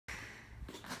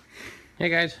Hey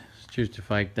guys, it's Tuesday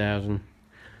 5000.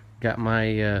 Got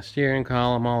my steering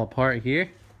column all apart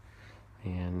here,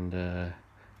 and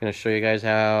gonna show you guys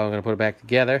how I'm gonna put it back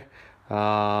together.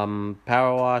 Power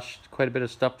washed quite a bit of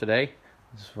stuff today.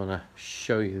 Just wanna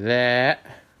show you that.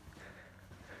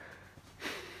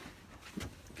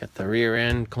 Got the rear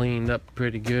end cleaned up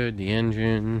pretty good. The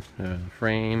engine,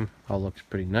 frame, all looks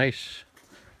pretty nice.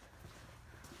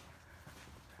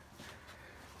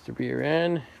 It's the rear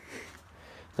end.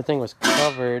 The thing was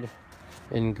covered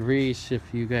in grease, if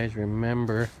you guys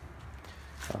remember.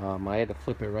 I had to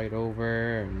flip it right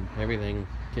over and everything,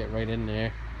 get right in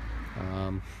there.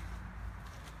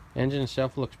 Engine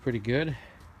itself looks pretty good.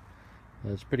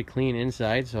 It's pretty clean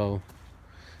inside, so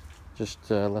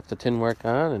just left the tin work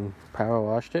on and power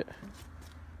washed it.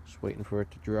 Just waiting for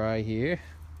it to dry here.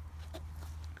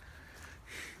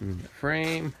 And the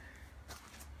frame's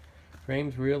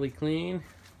really clean.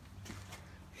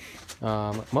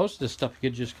 Most of this stuff you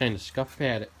could just kind of scuff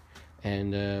pad it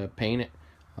and paint it.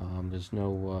 There's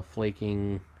no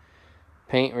flaking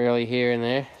paint really here and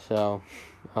there, so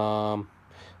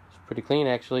it's pretty clean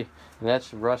actually. And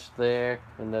that's rust there,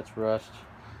 and that's rust,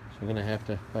 so I'm gonna have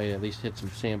to probably at least hit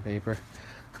some sandpaper.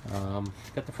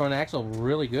 Got the front axle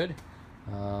really good.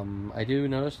 I do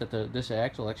notice that this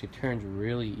axle actually turns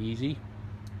really easy,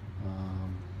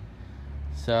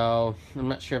 so I'm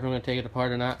not sure if I'm gonna take it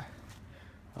apart or not.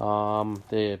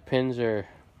 The pins are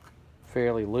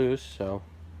fairly loose, so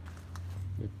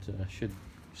it should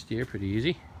steer pretty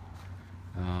easy.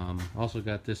 Also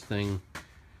got this thing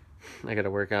I got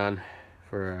to work on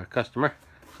for a customer.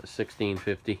 It's a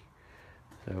 1650,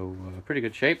 so pretty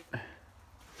good shape.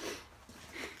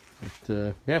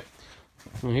 But yeah,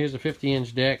 well, here's a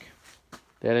 50-inch deck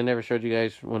that I never showed you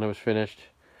guys when I was finished.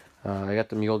 I got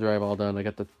the mule drive all done. I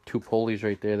got the two pulleys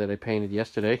right there that I painted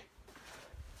yesterday.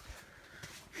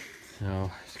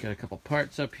 So it's got a couple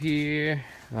parts up here.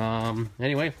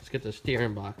 Anyway, let's get the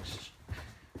steering box.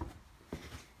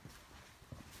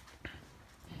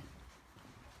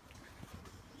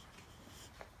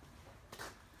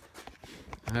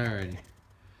 Alrighty,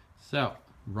 so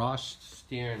Ross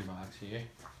steering box here.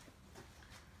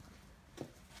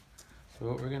 So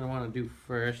what we're gonna want to do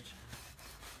first,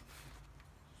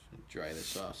 dry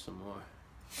this off some more.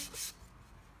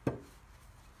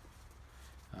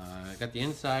 I got the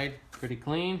inside pretty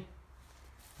clean.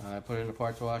 I put it in the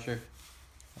parts washer.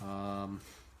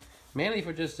 Mainly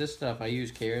for just this stuff, I use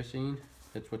kerosene.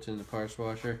 That's what's in the parts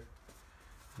washer,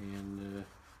 and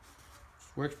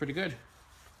works pretty good.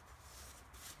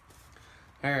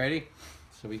 Alrighty,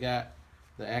 so we got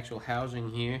the actual housing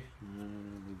here.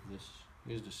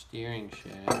 Here's the steering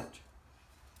shaft.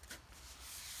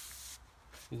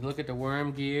 You look at the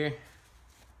worm gear.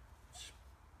 It's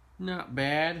not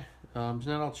bad. It's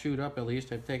not all chewed up, at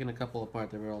least. I've taken a couple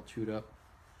apart that were all chewed up.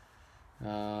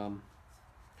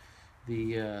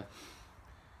 The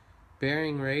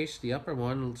bearing race, the upper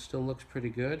one, still looks pretty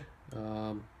good.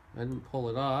 I didn't pull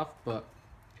it off, but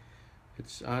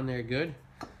it's on there good.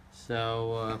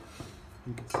 So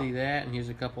you can see that, and here's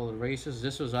a couple of the races.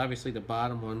 This was obviously the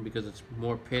bottom one because it's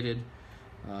more pitted.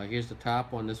 Here's the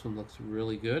top one. This one looks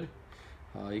really good.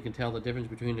 You can tell the difference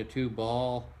between the two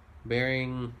ball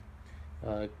bearing,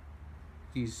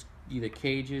 these either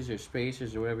cages or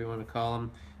spacers or whatever you want to call them.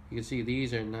 You can see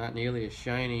these are not nearly as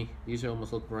shiny. These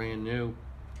almost look brand new.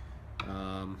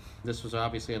 This was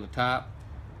obviously on the top,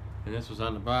 and this was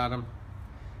on the bottom.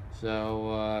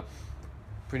 So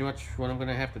pretty much what I'm going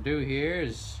to have to do here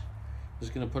is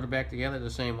just going to put it back together the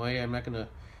same way. I'm not going to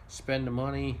spend the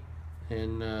money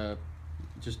and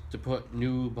just to put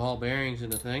new ball bearings in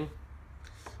the thing.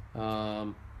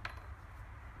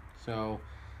 So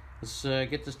let's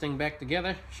get this thing back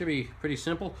together. Should be pretty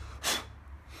simple.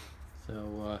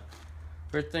 So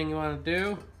first thing you want to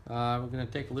do, we're going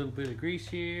to take a little bit of grease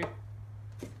here.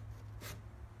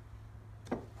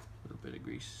 A little bit of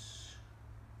grease.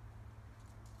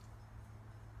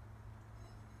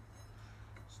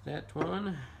 It's that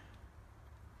one.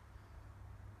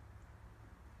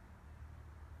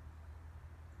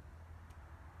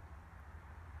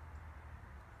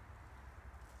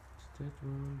 It's that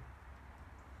one.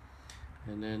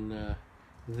 And then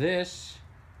this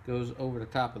goes over the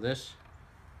top of this,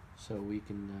 so we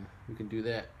can do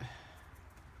that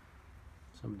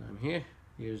sometime here.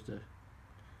 Here's the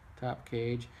top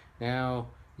cage. Now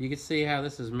you can see how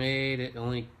this is made. It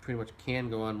only pretty much can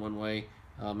go on one way.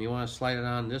 You want to slide it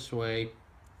on this way,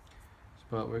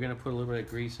 but we're gonna put a little bit of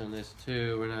grease on this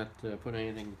too. We're not putting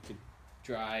anything to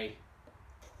dry,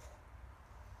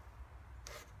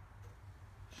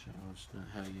 so it's not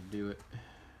how you do it.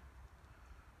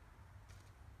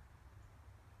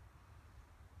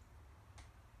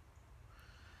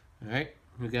 Alright,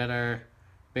 we got our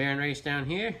bearing race down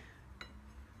here.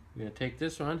 We're going to take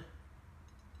this one,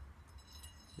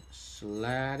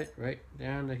 slide it right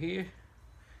down to here.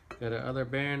 Got our other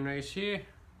bearing race here.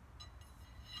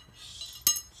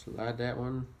 Slide that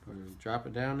one or drop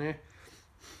it down there.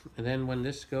 And then when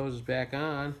this goes back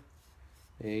on,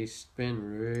 they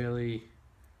spin really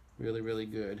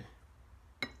good.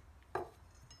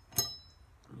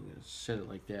 I'm going to set it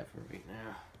like that for right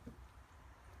now.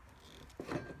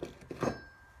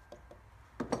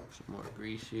 Some more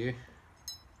grease here.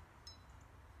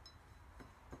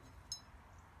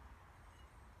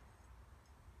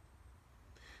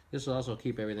 This will also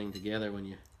keep everything together when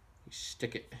you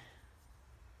stick it.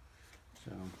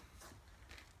 So,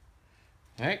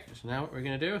 alright, so now what we're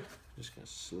going to do, just going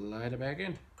to slide it back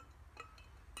in.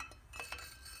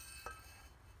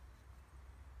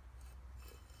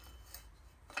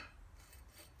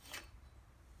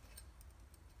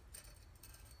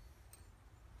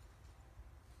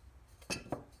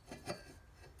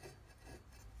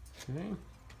 Okay.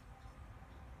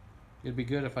 It'd be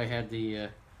good if I had the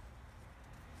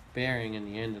bearing in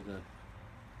the end of the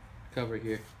cover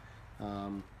here.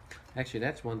 Actually,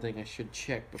 that's one thing I should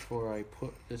check before I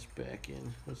put this back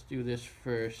in. Let's do this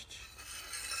first.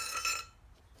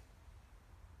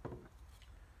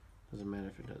 Doesn't matter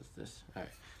if it does this. All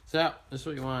right. So this is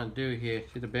what you want to do here.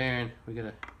 See the bearing? We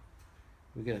gotta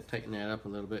tighten that up a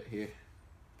little bit here.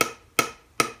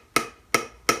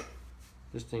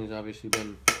 This thing's obviously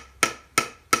been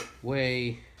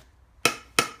way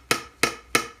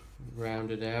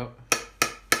rounded out.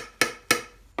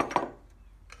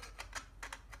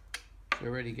 It's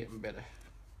already getting better.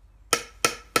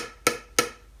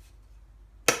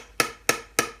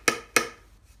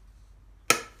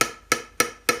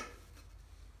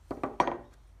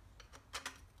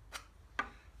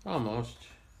 Almost.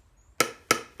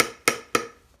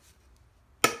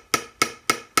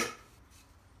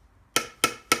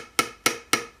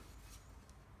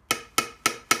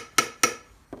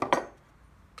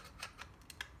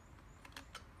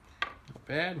 Not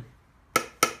bad.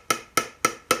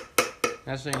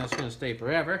 Not saying that's going to stay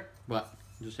forever, but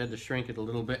just had to shrink it a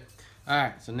little bit.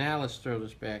 Alright, so now let's throw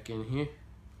this back in here.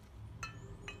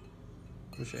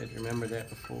 Wish I had remembered that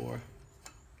before.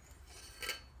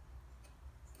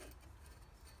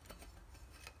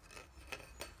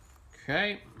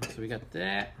 Okay, so we got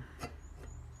that.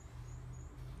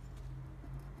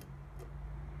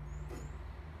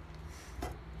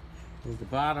 Here's the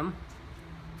bottom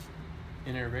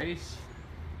inner race.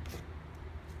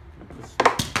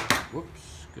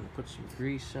 Whoops, gonna put some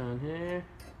grease on here.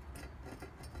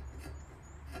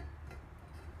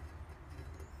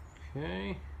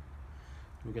 Okay,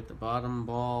 we got the bottom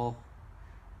ball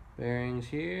bearings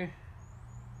here.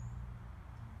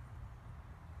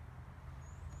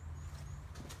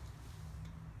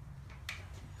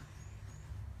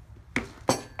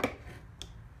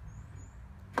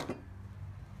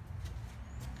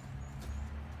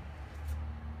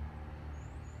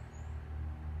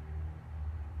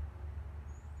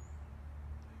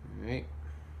 Alright,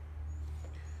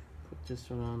 put this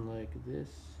one on like this.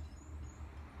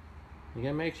 You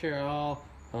gotta make sure all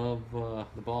of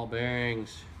the ball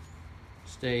bearings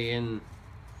stay in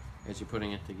as you're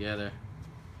putting it together.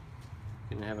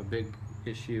 You're gonna have a big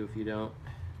issue if you don't.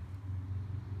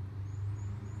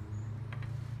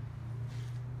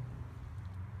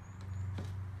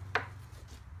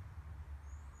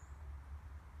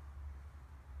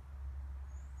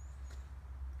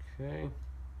 Okay,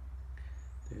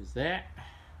 there's that.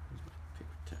 There's my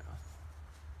paper towel.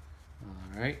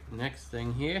 Alright, next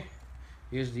thing here.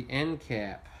 Here's the end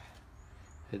cap.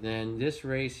 And then this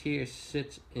race here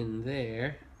sits in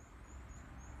there.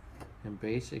 And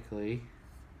basically,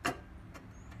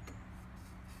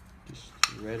 just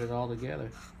thread it all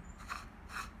together.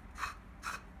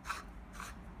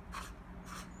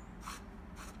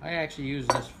 I actually use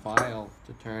this file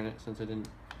to turn it since I didn't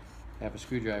have a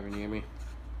screwdriver near me.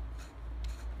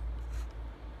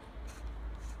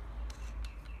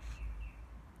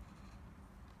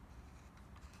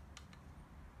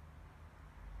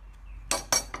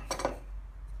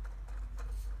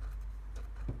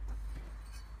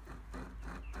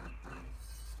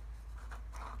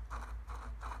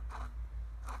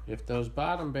 If those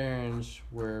bottom bearings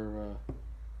were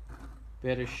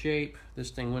better shape, this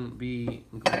thing wouldn't be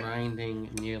grinding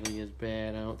nearly as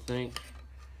bad, I don't think.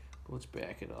 But let's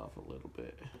back it off a little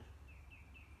bit.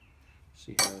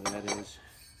 See how that is.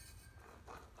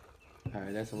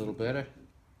 Alright, that's a little better.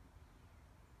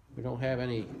 We don't have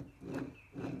any,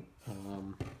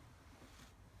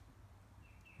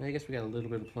 I guess we got a little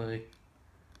bit of play.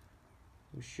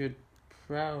 We should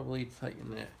probably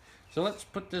tighten that. So let's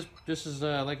put this, this is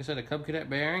like I said, a Cub Cadet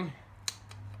bearing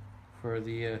for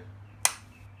the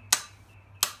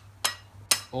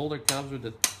older Cubs with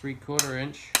the 3/4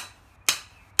 inch.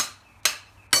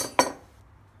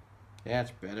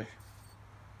 That's better.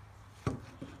 So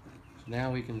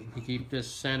now we can keep this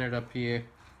centered up here,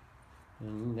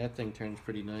 and that thing turns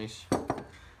pretty nice.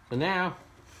 So now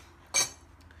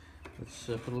let's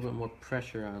put a little bit more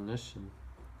pressure on this and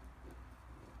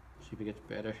see if it gets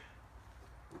better.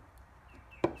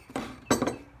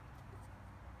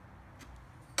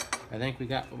 I think we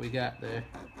got what we got there.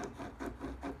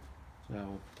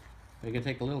 So we're gonna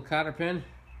take a little cotter pin.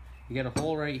 You got a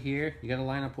hole right here. You gotta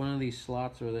line up one of these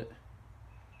slots with it.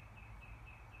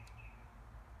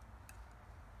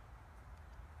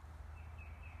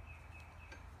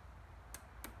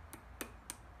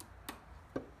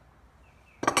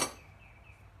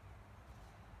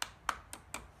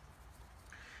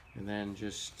 And then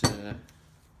just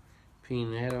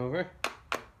pin that over.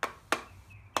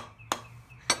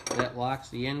 That locks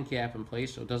the end cap in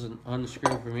place so it doesn't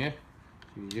unscrew from you.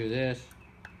 So you do this,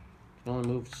 you can only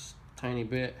move a tiny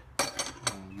bit.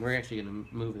 We're actually going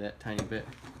to move that tiny bit.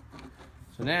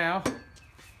 So now,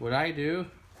 what I do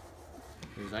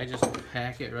is I just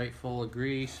pack it right full of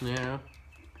grease now.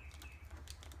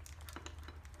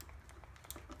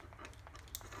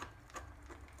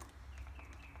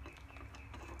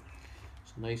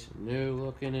 It's nice and new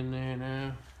looking in there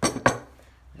now.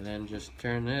 And then just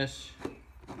turn this.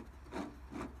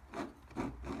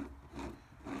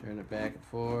 Turn it back and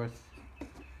forth,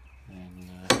 and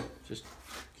just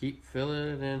keep filling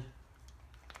it in.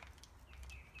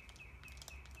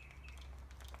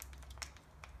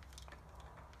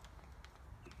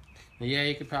 Now, yeah,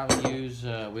 you could probably use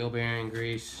wheel bearing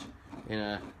grease in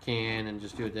a can and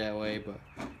just do it that way, but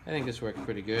I think this works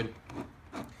pretty good.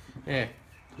 Yeah,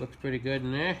 looks pretty good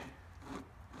in there.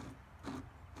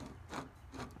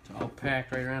 It's all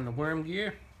packed right around the worm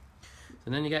gear.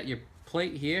 And then you got your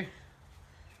plate here.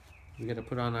 We got to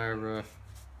put on our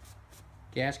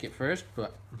gasket first,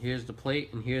 but here's the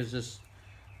plate, and here's this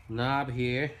knob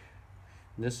here.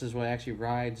 And this is what actually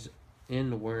rides in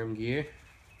the worm gear.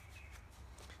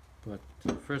 But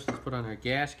first, let's put on our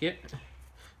gasket.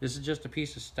 This is just a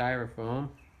piece of styrofoam.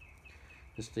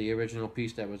 This is the original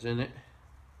piece that was in it.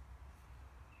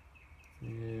 All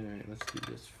right, let's do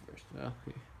this first. Well,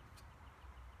 here.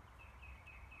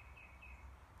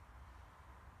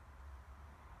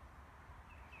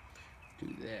 Do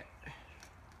that.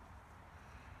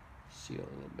 Seal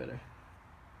a little better.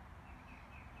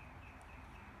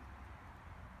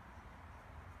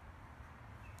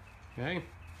 Okay.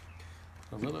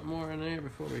 A little bit more in there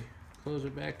before we close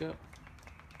it back up.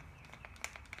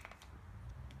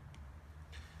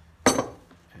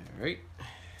 Alright.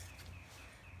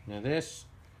 Now this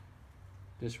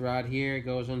rod here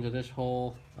goes into this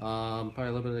hole. Probably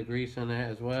a little bit of grease in that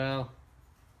as well.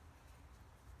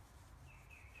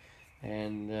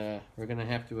 And we're going to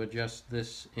have to adjust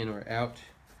this in or out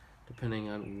depending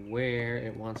on where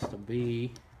it wants to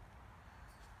be.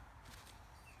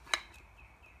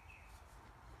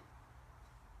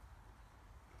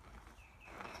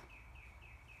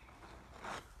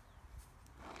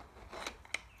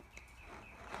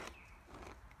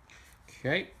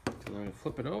 Okay, so we're going to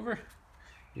flip it over.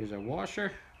 Here's our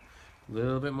washer. A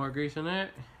little bit more grease in that.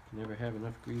 You never have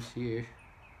enough grease here.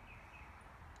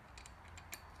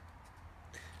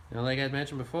 Now, like I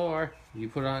mentioned before, you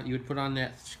would put on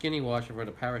that skinny washer for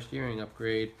the power steering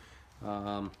upgrade.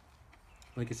 Like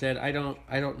I said, I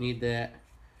don't need that.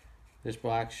 This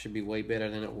box should be way better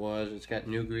than it was. It's got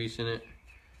new grease in it.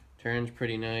 Turns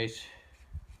pretty nice.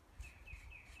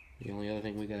 The only other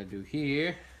thing we got to do here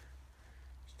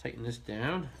is tighten this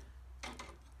down.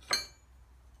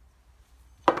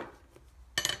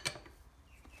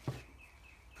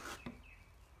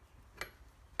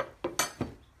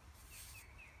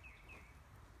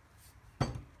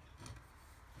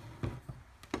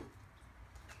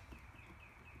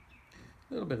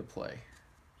 A little bit of play.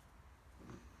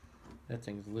 That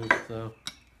thing's loose though.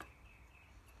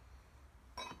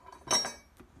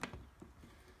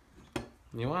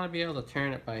 You want to be able to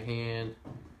turn it by hand.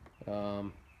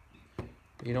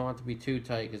 You don't want it to be too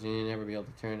tight because you'll never be able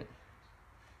to turn it.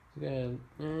 We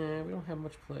don't have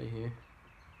much play here.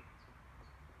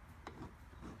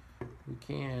 We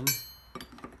can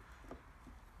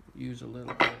use a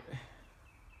little bit.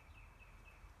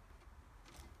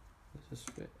 Does this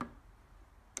fit?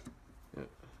 Yep.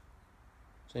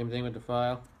 Same thing with the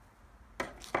file.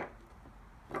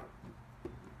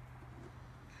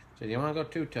 So you don't want to go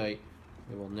too tight.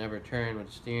 It will never turn with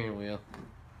the steering wheel.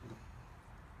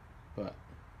 But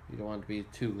You don't want it to be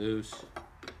too loose.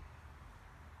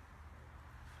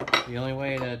 The only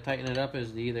way to tighten it up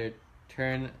is to either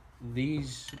turn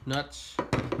these nuts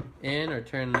in or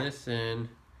turn this in.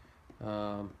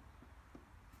 You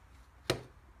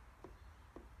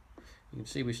can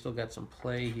see we still got some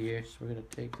play here, so we're going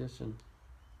to take this and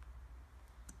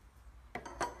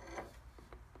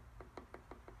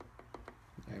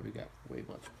there we got way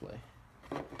much play.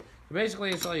 So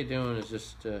basically, it's all you're doing is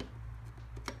just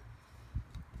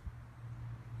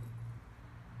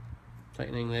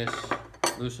tightening this,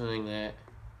 loosening that,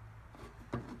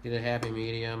 get a happy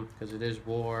medium because it is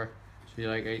war. So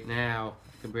you're like right now,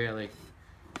 I can barely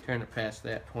turn it past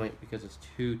that point because it's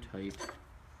too tight.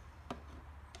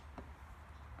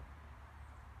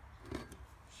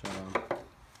 So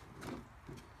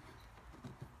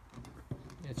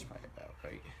it's probably about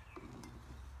right.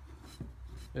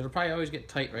 It'll probably always get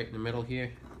tight right in the middle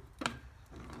here.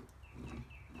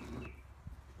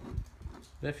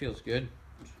 That feels good.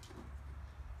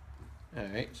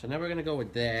 Alright, so now we're going to go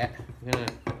with that. We're going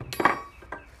to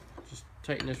just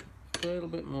tighten this a little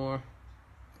bit more.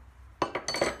 And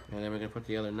then we're going to put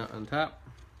the other nut on top.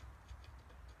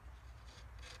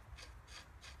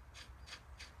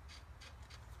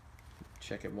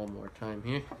 Check it one more time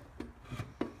here.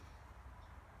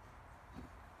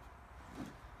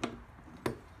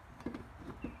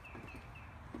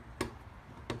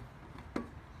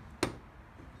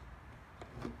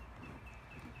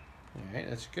 Alright,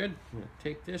 that's good. I'm going to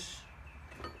take this,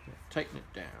 tighten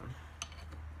it down.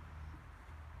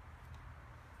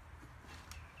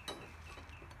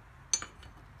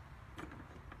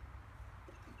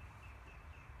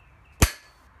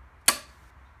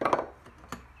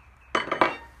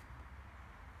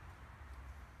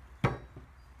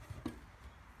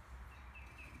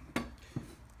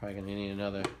 Probably going to need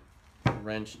another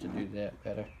wrench to do that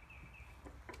better.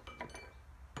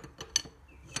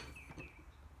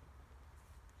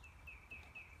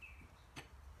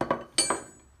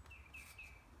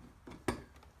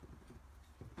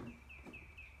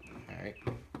 Alright,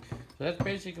 so that's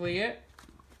basically it.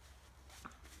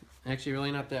 Actually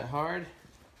really not that hard.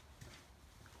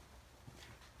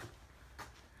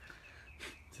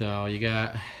 So you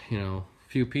got, you know, a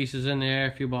few pieces in there,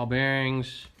 a few ball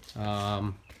bearings.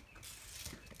 You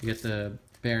get the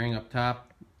bearing up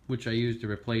top, which I used to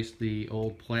replace the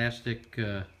old plastic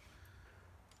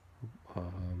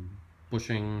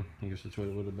bushing. I guess that's what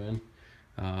it would have been.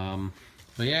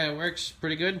 But yeah, it works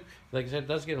pretty good. Like I said, it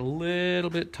does get a little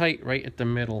bit tight right at the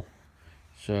middle,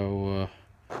 so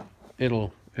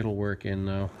it'll work in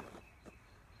though.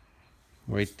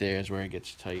 Right there is where it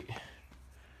gets tight,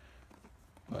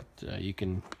 but you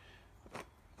can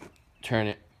turn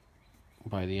it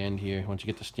by the end here. Once you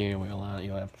get the steering wheel on it,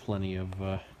 you'll have plenty of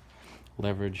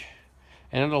leverage,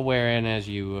 and it'll wear in as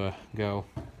you go.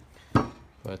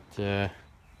 But yeah,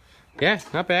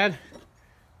 not bad.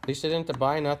 At least I didn't have to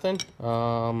buy nothing.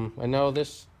 I know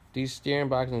these steering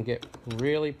boxes can get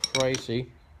really pricey,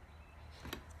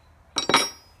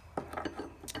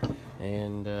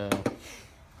 and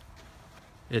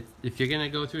if you're gonna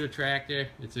go through the tractor,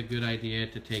 it's a good idea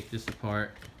to take this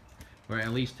apart, or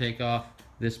at least take off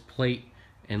this plate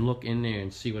and look in there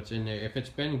and see what's in there. If it's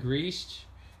been greased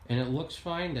and it looks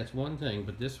fine, that's one thing,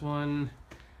 but this one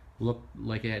looked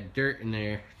like it had dirt in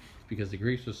there because the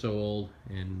grease was so old,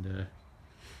 and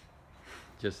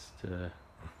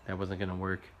that wasn't gonna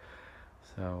work.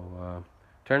 So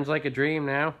turns like a dream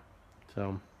now.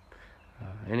 So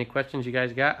any questions you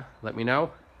guys got, let me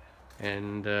know.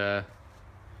 And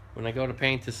when I go to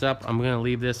paint this up, I'm gonna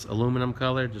leave this aluminum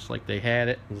color just like they had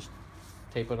it, and just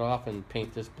tape it off and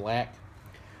paint this black,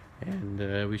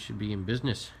 and we should be in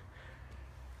business.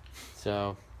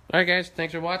 So alright guys,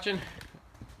 thanks for watching.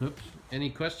 Oops. Any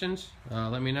questions,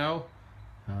 let me know,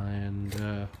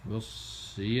 and we'll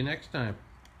see you next time.